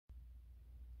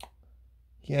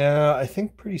Yeah, I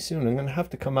think pretty soon I'm gonna have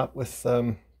to come up with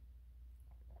I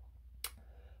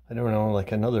don't know,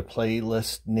 like another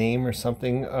playlist name or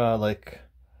something, for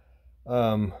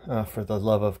the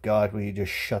love of God, will you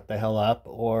just shut the hell up?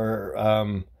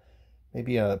 Or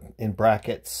maybe in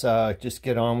brackets, just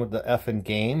get on with the effing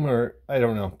game, or I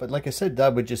don't know. But like I said,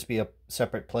 that would just be a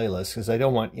separate playlist, because I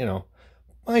don't want,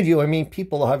 mind you, I mean,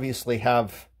 people obviously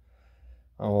have,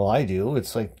 oh, well, I do.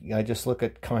 It's like, I just look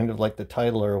at kind of like the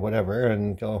title or whatever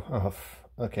and go, oh,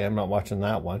 okay, I'm not watching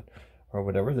that one or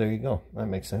whatever. There you go. That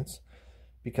makes sense.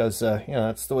 Because, yeah,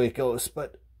 that's the way it goes.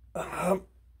 But,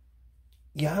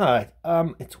 yeah,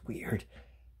 it's weird.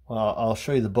 Well, I'll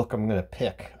show you the book I'm going to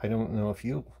pick. I don't know if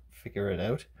you figure it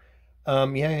out.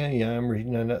 Yeah. I'm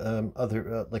reading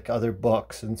other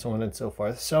books and so on and so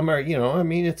forth. Some are, I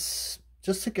mean, it's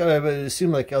just like I would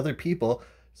assume like other people.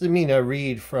 Doesn't mean I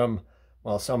read from,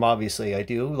 well, some obviously I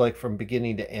do, like from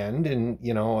beginning to end, and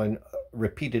and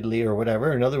repeatedly or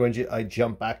whatever. And other ones I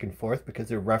jump back and forth because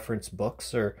they're reference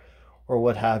books or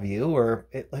what have you, or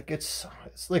it's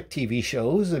like TV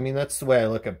shows. I mean, that's the way I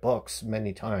look at books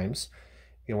many times.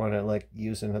 You want to like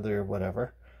use another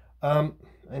whatever.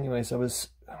 Anyways, what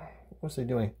was I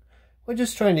doing? Well,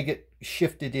 just trying to get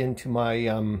shifted into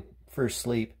my first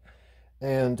sleep,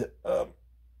 and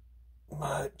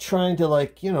trying to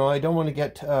I don't want to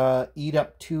get eat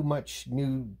up too much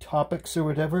new topics or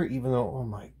whatever, even though, oh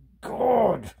my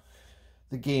God,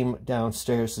 the game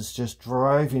downstairs is just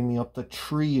driving me up the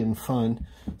tree in fun.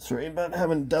 Sorry about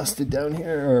having dusted down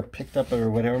here or picked up or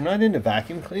whatever. I'm not into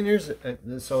vacuum cleaners,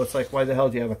 so it's like, why the hell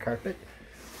do you have a carpet?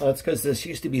 Well, it's because this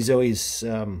used to be Zoe's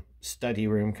study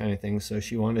room kind of thing, so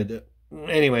she wanted to...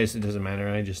 Anyways, it doesn't matter.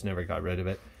 I just never got rid of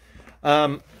it.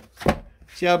 So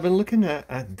yeah, I've been looking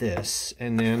at this,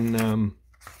 and then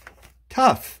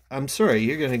tough. I'm sorry,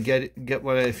 you're gonna get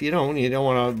what, if you don't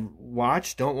want to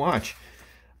watch, don't watch.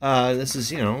 This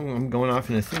is, I'm going off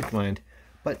in a think mind.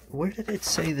 But where did it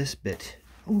say this bit?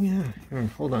 Oh yeah, here,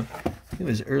 hold on. It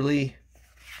was early.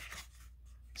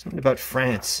 Something about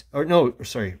France. Or no,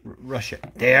 sorry, Russia.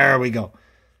 There we go.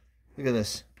 Look at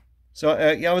this. So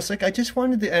yeah, I was like, I just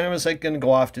wanted to, and I was like going to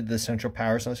go off to the Central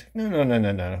Powers. And I was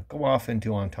like, no. Go off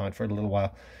into Entente for a little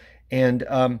while. And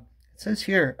it says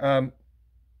here,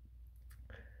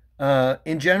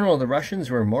 in general, the Russians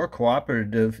were more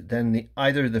cooperative than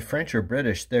either the French or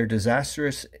British. Their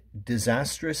disastrous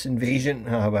invasion.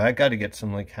 I got to get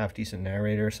some like half decent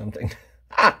narrator or something.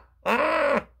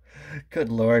 Good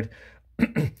Lord.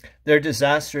 Their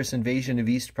disastrous invasion of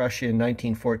East Prussia in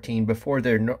 1914, before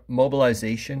their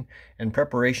mobilization and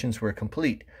preparations were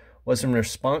complete, was in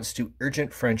response to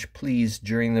urgent French pleas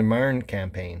during the Marne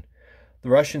campaign. The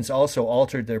Russians also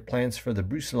altered their plans for the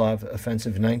Brusilov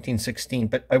offensive in 1916.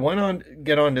 But I want to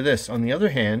get on to this. On the other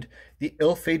hand, the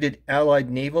ill-fated Allied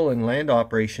naval and land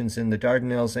operations in the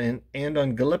Dardanelles and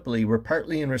on Gallipoli were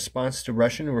partly in response to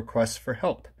Russian requests for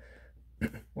help.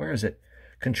 Where is it?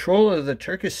 Control of the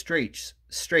Turkish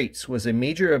Straits was a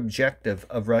major objective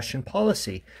of Russian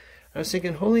policy. I was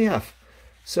thinking, holy F.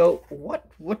 So what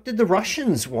did the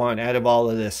Russians want out of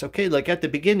all of this? Okay, like at the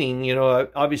beginning,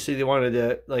 obviously they wanted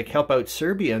to like help out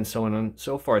Serbia and so on and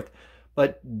so forth.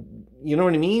 But you know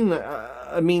what I mean?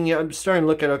 I'm starting to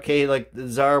look at, okay, like the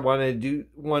Tsar wanted to do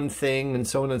one thing and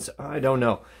so on and so, I don't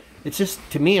know. It's just,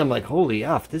 to me, I'm like, holy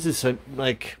F, this is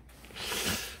like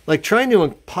trying to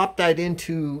pop that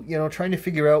into, trying to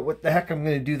figure out what the heck I'm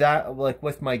going to do that like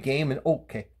with my game. And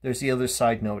okay, there's the other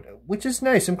side note, which is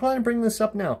nice. I'm glad to bring this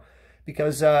up now,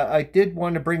 because I did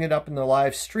want to bring it up in the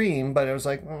live stream, but I was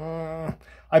like,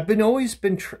 I've always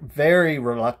been very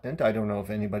reluctant. I don't know if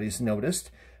anybody's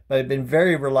noticed, but I've been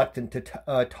very reluctant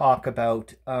to talk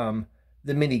about the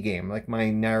mini game, like my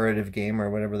narrative game or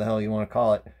whatever the hell you want to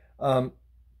call it,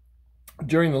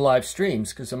 during the live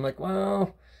streams, because I'm like,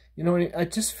 well,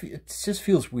 it just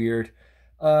feels weird.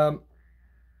 Yeah,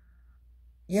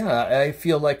 I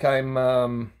feel like I'm, I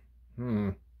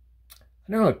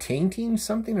don't know, tainting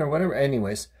something or whatever.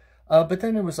 Anyways, but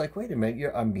then it was like, wait a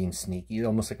minute, I'm being sneaky,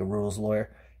 almost like a rules lawyer.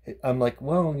 I'm like,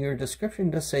 well, your description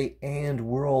does say, and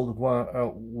World War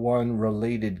I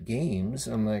related games.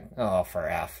 I'm like, oh, for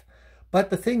F. But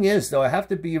the thing is, though, I have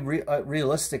to be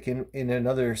realistic in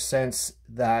another sense,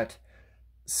 that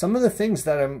some of the things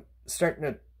that I'm starting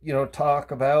to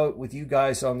talk about with you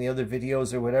guys on the other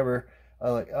videos or whatever,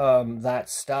 that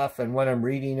stuff and what I'm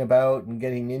reading about and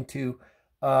getting into,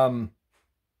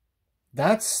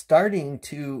 that's starting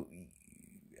to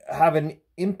have an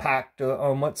impact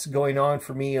on what's going on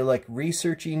for me, like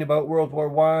researching about World War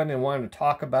I and wanting to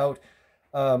talk about,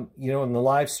 in the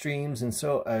live streams. And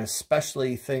so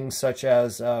especially things such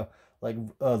as, the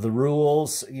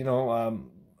rules,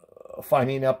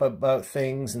 finding up about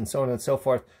things and so on and so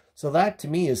forth. So that to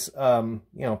me is, you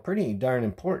know, pretty darn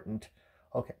important.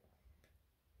 Okay.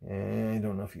 I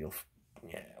don't know if you'll,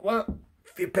 yeah, well,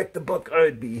 if you pick the book,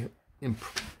 I'd be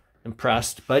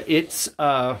impressed. But it's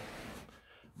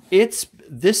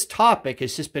this topic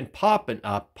has just been popping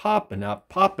up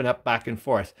back and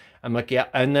forth. I'm like, yeah,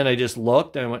 and then I just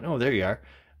looked and I went, oh, there you are.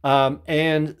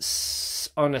 And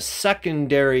on a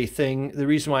secondary thing, the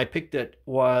reason why I picked it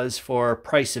was for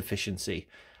price efficiency.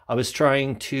 I was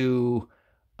trying to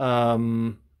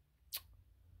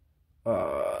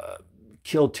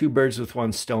kill two birds with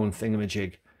one stone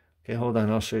thingamajig. Okay, hold on,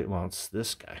 I'll show you. Well, it's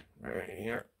this guy right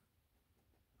here.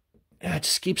 Yeah, it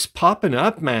just keeps popping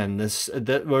up, man. Or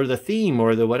the theme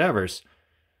or the whatevers.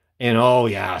 And oh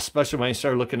yeah, especially when I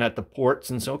start looking at the ports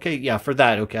and so, okay, yeah, for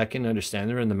that, okay, I can understand.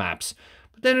 They're in the maps.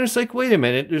 But then it's like, wait a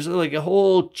minute, there's like a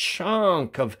whole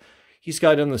chunk of, he's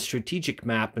got on the strategic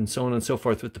map and so on and so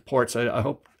forth with the ports. I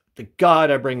hope to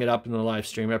God I bring it up in the live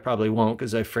stream. I probably won't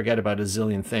because I forget about a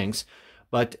zillion things.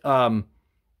 But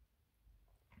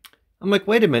I'm like,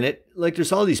 wait a minute, like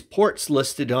there's all these ports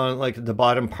listed on like the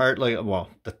bottom part, like,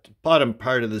 well, the bottom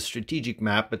part of the strategic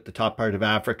map at the top part of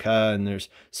Africa, and there's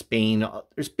Spain.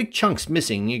 There's big chunks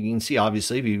missing. You can see,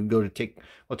 obviously, if you go to take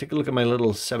a look at my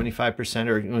little 75%,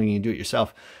 or when you do it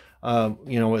yourself,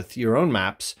 you know, with your own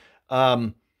maps.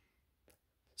 So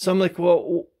I'm like,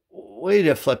 well, wait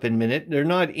a flipping minute. They're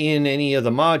not in any of the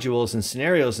modules and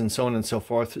scenarios and so on and so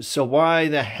forth. So why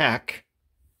the heck?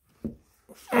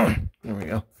 There we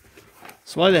go.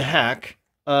 So why the heck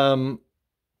are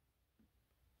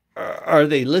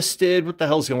they listed? What the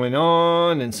hell's going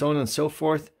on? And so on and so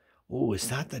forth. Oh, is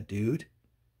that the dude?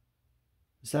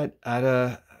 Is that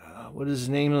what is his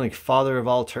name? Like Father of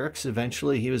All Turks?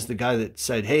 Eventually, he was the guy that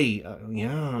said, hey,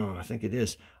 yeah, I think it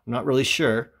is. I'm not really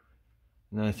sure.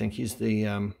 And I think he's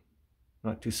the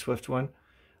not too swift one.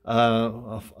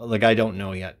 Like, I don't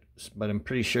know yet, but I'm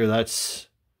pretty sure that's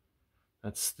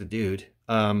the dude.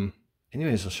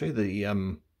 Anyways, I'll show you the,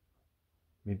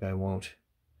 maybe I won't.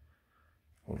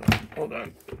 Hold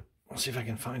on. I'll see if I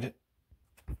can find it.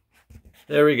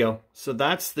 There we go. So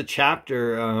that's the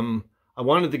chapter. I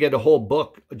wanted to get a whole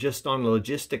book just on the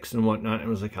logistics and whatnot. And I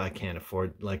was like, I can't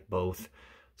afford like both.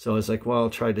 So I was like, well, I'll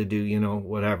try to do, you know,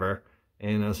 whatever.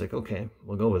 And I was like, okay,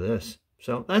 we'll go with this.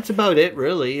 So that's about it,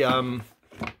 really.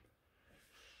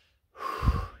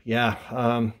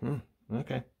 Yeah.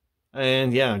 Okay.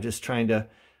 And yeah, I'm just trying to,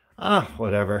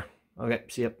 whatever. Okay,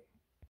 see ya.